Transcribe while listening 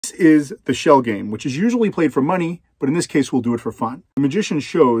This is the shell game, which is usually played for money, but in this case, we'll do it for fun. The magician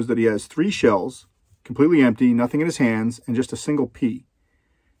shows that he has 3 shells, completely empty, nothing in his hands, and just a single pea.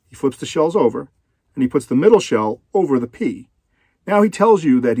 He flips the shells over, and he puts the middle shell over the pea. Now he tells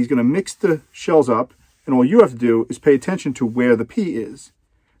you that he's going to mix the shells up, and all you have to do is pay attention to where the pea is.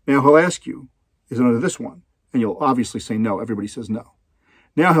 Now he'll ask you, is it under this one? And you'll obviously say no. Everybody says no.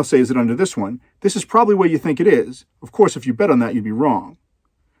 Now he'll say, is it under this one? This is probably where you think it is. Of course, if you bet on that, you'd be wrong.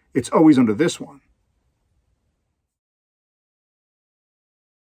 It's always under this one.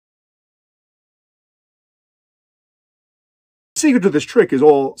 The secret to this trick is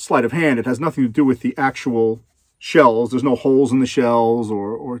all sleight of hand. It has nothing to do with the actual shells. There's no holes in the shells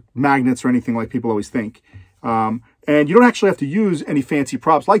or magnets or anything like people always think. And you don't actually have to use any fancy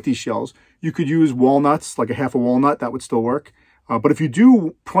props like these shells. You could use walnuts, like a half a walnut. That would still work. But if you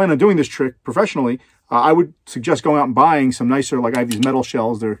do plan on doing this trick professionally, I would suggest going out and buying some nicer, like I have these metal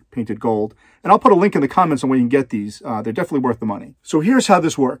shells, they're painted gold. And I'll put a link in the comments on where you can get these. They're definitely worth the money. So here's how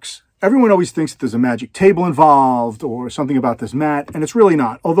this works. Everyone always thinks that there's a magic table involved or something about this mat, and it's really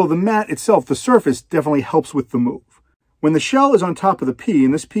not. Although the mat itself, the surface, definitely helps with the move. When the shell is on top of the pea,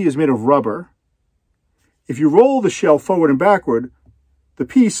 and this pea is made of rubber, if you roll the shell forward and backward, the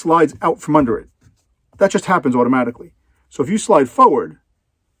pea slides out from under it. That just happens automatically. So if you slide forward,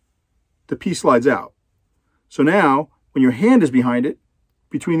 the pea slides out. So now, when your hand is behind it,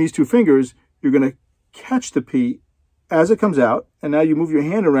 between these 2 fingers, you're going to catch the pea as it comes out. And now you move your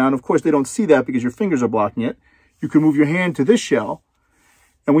hand around. Of course, they don't see that because your fingers are blocking it. You can move your hand to this shell.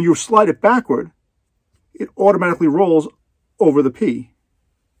 And when you slide it backward, it automatically rolls over the pea,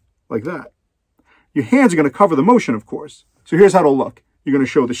 like that. Your hands are going to cover the motion, of course. So here's how it'll look. You're going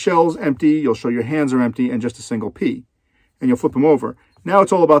to show the shells empty. You'll show your hands are empty and just a single pea. And you'll flip them over. Now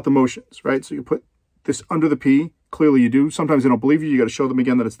it's all about the motions, right? So you put this under the pea. Clearly you do. Sometimes they don't believe you. You got to show them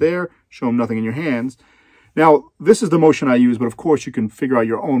again that it's there. Show them nothing in your hands. Now, this is the motion I use, but of course you can figure out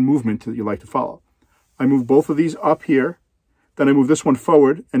your own movement that you like to follow. I move both of these up here. Then I move this one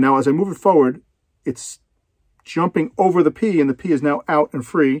forward. And now as I move it forward, it's jumping over the pea, and the pea is now out and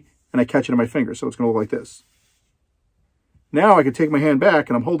free, and I catch it in my finger. So it's going to look like this. Now I can take my hand back,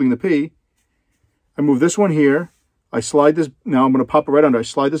 and I'm holding the pea. I move this one here. I slide this. Now I'm going to pop it right under. I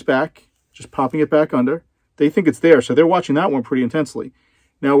slide this back, just popping it back under. They think it's there, so they're watching that one pretty intensely.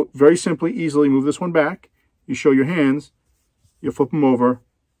 Now, very simply, easily move this one back. You show your hands. You flip them over,